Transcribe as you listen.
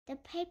the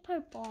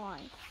paper boy.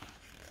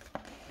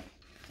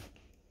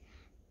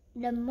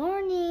 The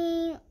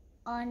morning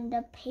on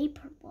the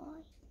paper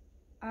boy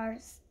are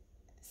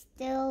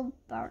still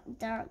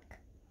dark,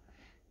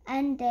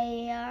 and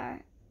they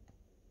are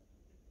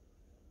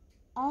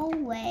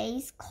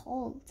always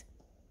cold.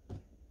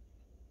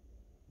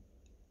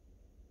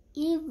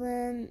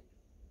 Even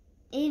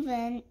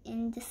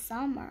in the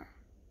summer.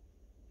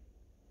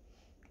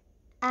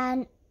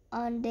 And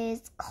on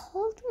these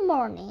cold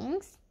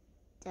mornings,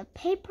 the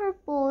paper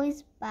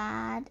boy's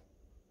bed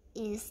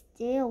is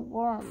still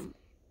warm.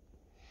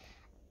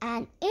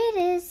 And it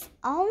is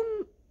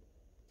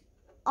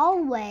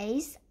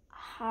always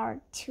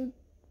hard to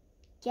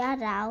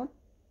get out,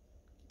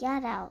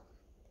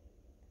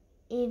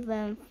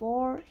 even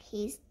for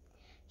his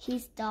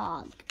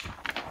dog.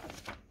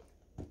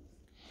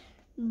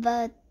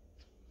 But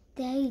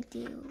they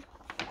do.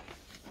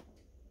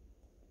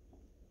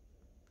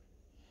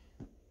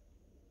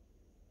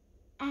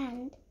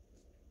 And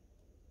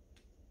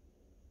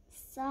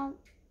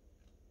softly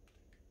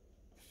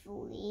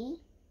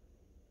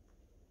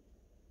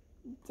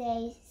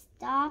they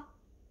step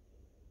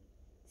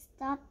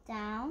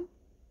down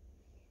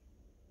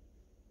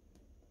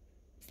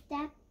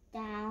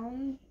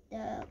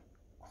the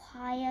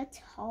quiet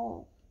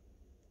hall,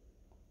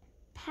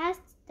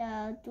 past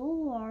the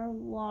door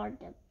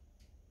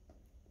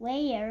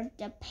where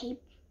the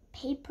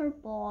paper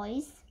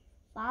boy's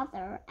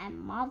father and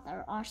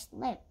mother are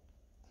asleep,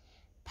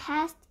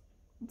 past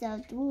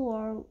the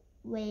door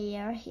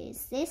where his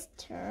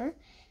sister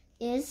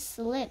is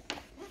asleep,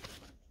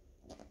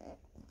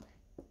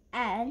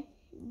 and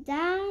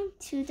down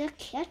to the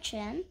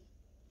kitchen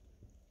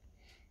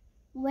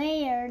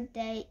where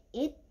they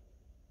eat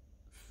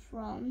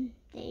from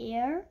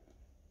their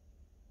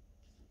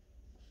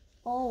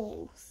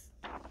bowls,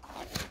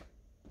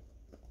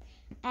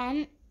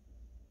 and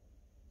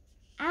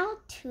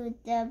out to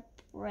the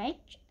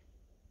bridge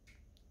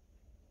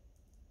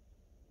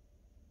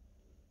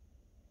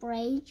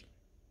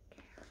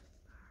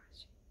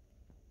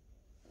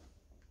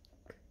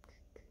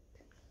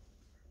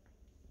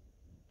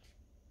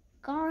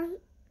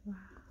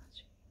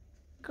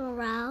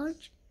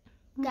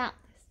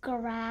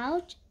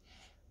garage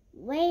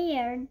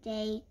where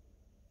they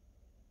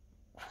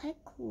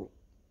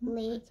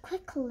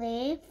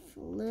quickly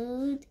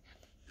fold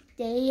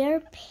their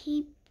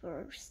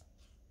papers,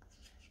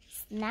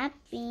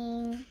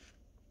 snapping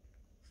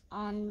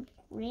on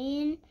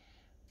green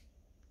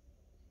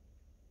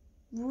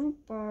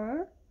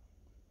rubber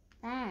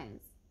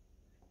bands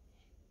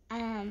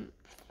and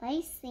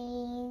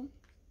placing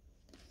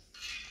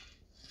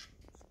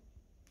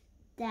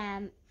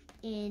them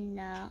in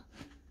a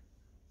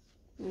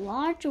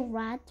large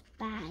red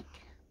bag.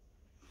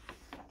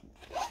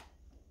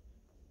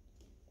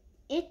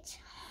 It's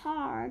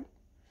hard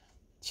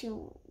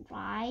to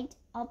ride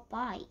a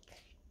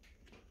bike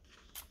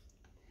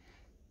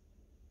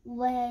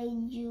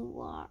when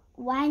you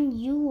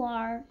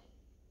are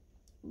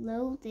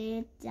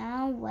loaded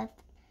down with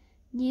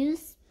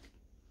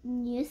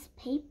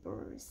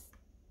newspapers.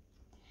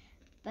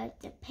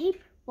 But the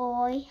paper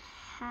boy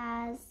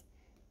has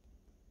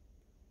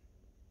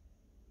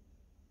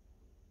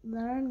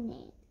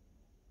learned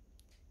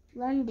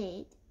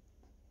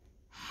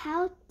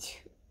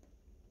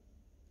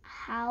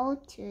how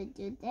to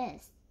do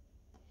this,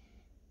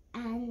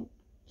 and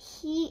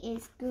he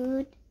is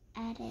good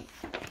at it.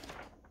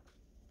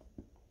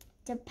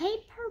 The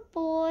paper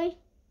boy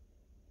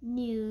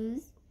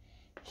knows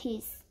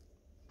his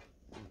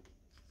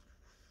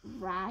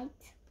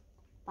right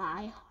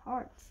by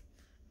heart,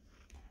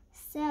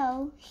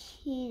 so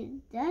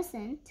he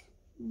doesn't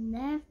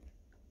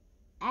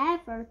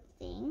ever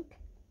think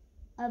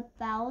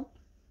about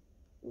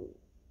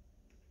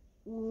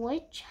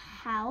which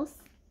house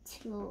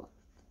to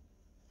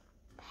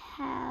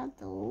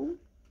paddle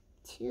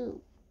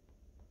to.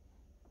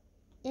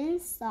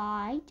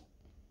 Instead,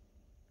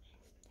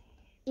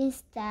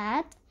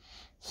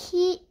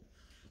 he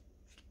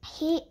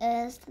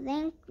is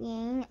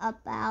thinking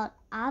about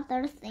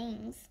other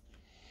things,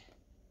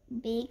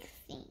 big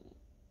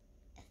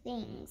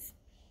things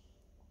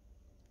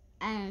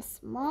and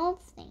small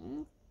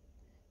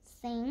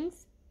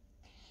things,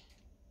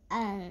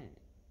 and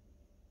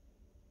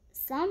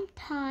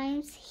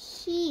sometimes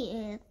he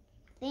is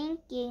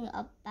thinking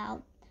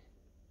about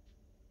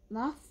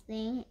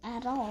nothing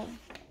at all.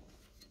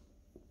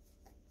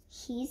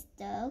 His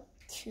dog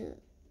too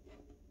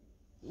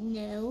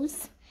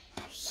knows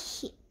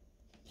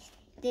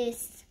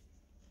this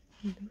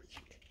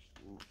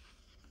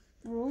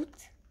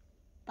route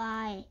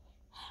by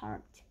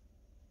heart.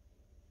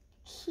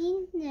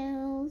 He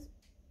knows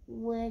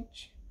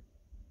which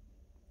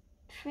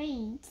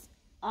treats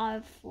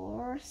are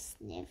for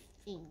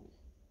sniffing.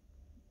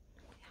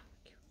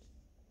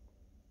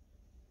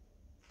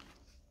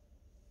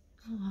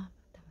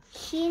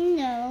 He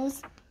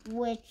knows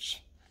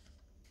which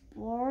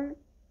borders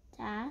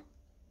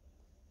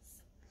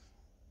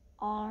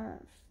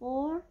are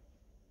for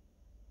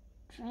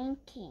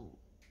drinking,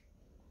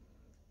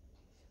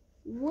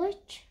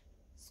 which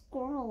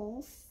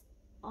squirrels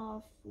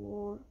are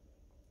for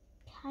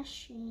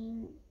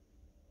catching,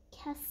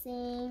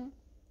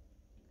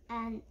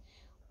 and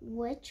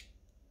which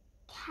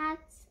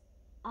cats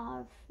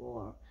are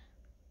for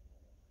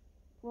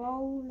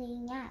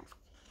rolling out.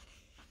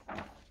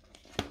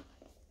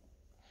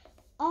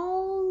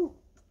 All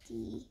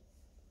the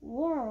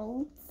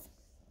world's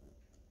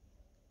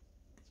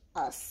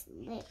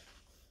asleep,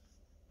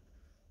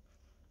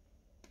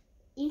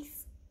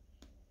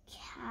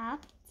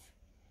 except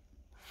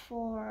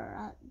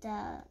for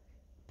the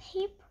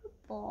paper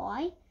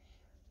boy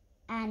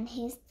and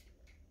his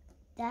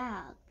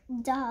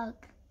dog.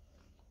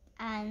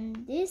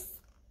 And this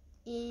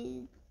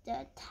is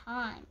the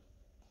time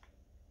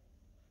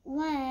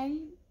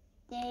when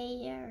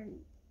they are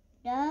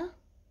the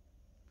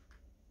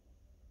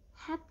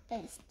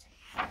happiest.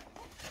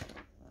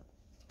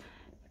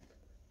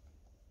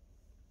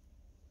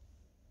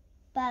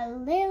 But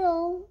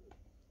little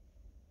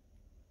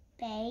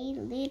by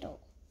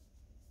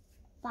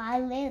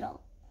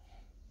little,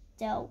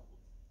 the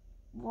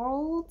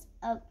world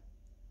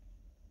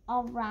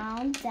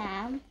around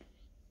them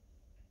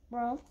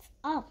rose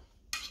up.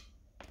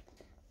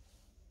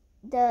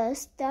 The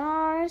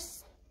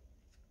stars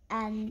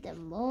and the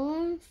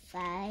moon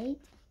fade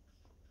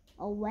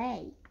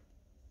away.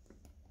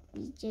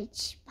 이제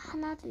집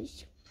하나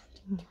둘씩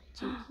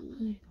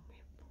켜지기.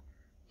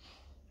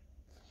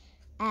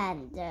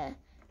 And the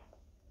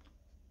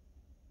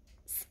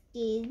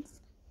skies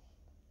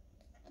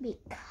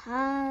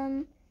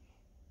become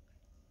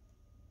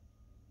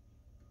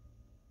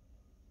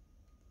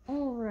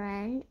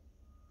orange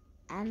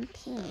and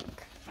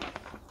pink.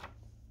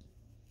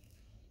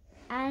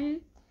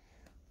 And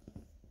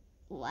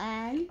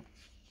when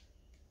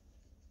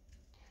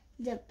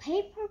the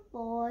paper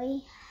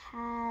boy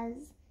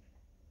has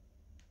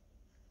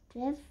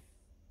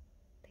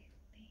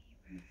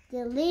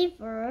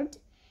delivered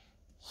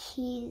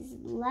his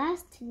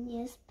last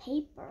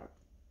newspaper,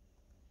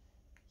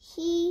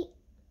 he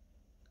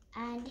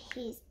and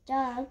his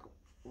dog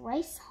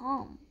race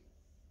home,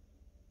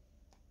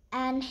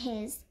 and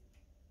his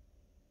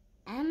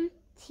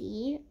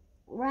empty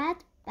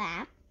red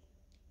bag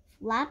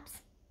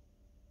flaps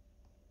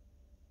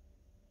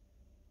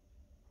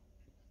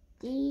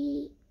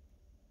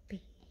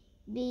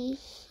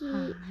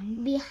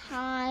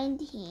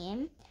behind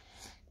him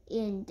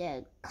in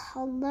the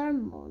color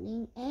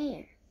morning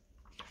air.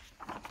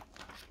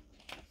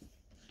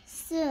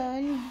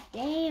 Soon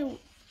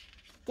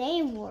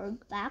they were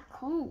back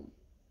home.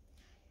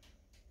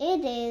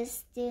 It is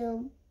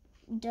still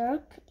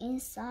dark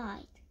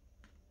inside,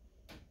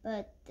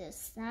 but the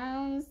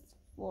sounds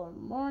for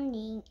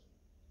morning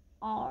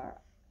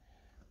are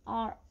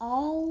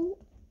all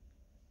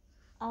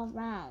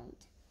around.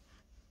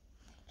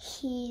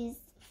 His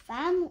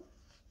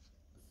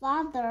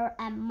father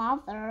and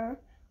mother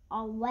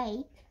are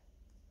awake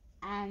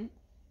and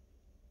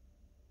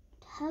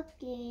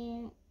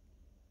tugging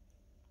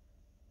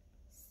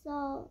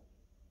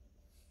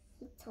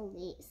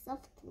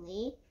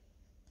softly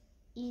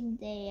in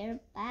their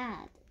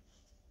bed,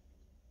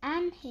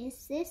 and his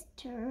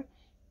sister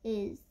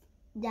is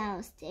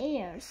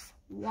downstairs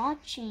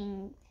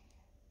watching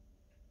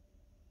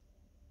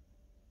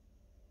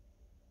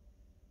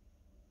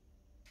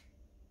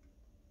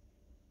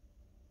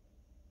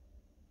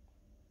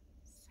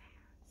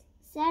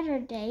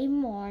Saturday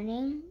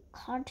morning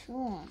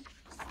cartoons.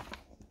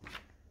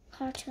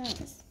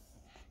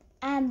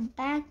 And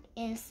back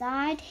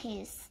inside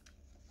his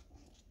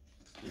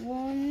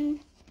one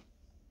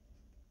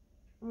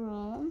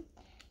room,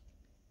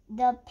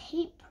 the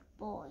paper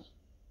boy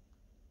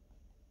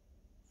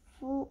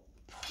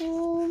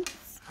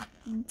pulls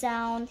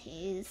down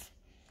his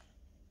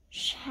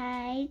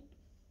shade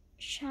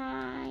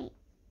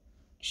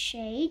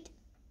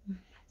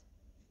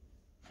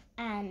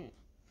and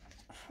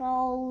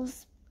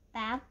crawls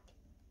back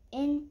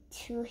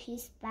into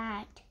his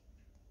bed,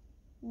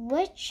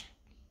 which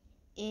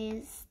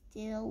is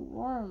still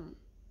warm.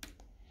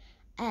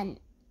 And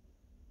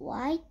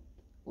while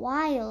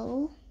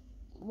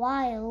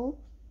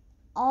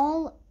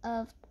all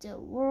of the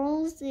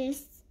world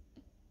is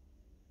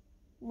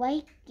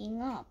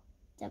waking up,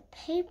 the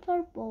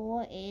paper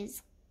boy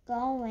is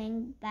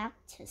going back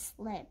to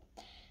sleep,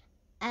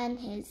 and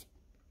his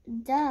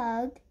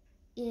dog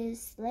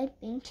is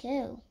sleeping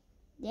too.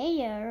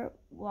 Their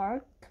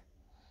work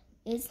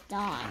is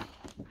done,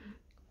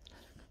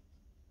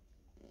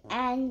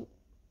 and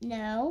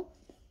now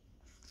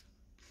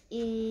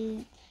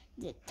is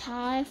the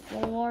time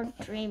for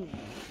dreaming.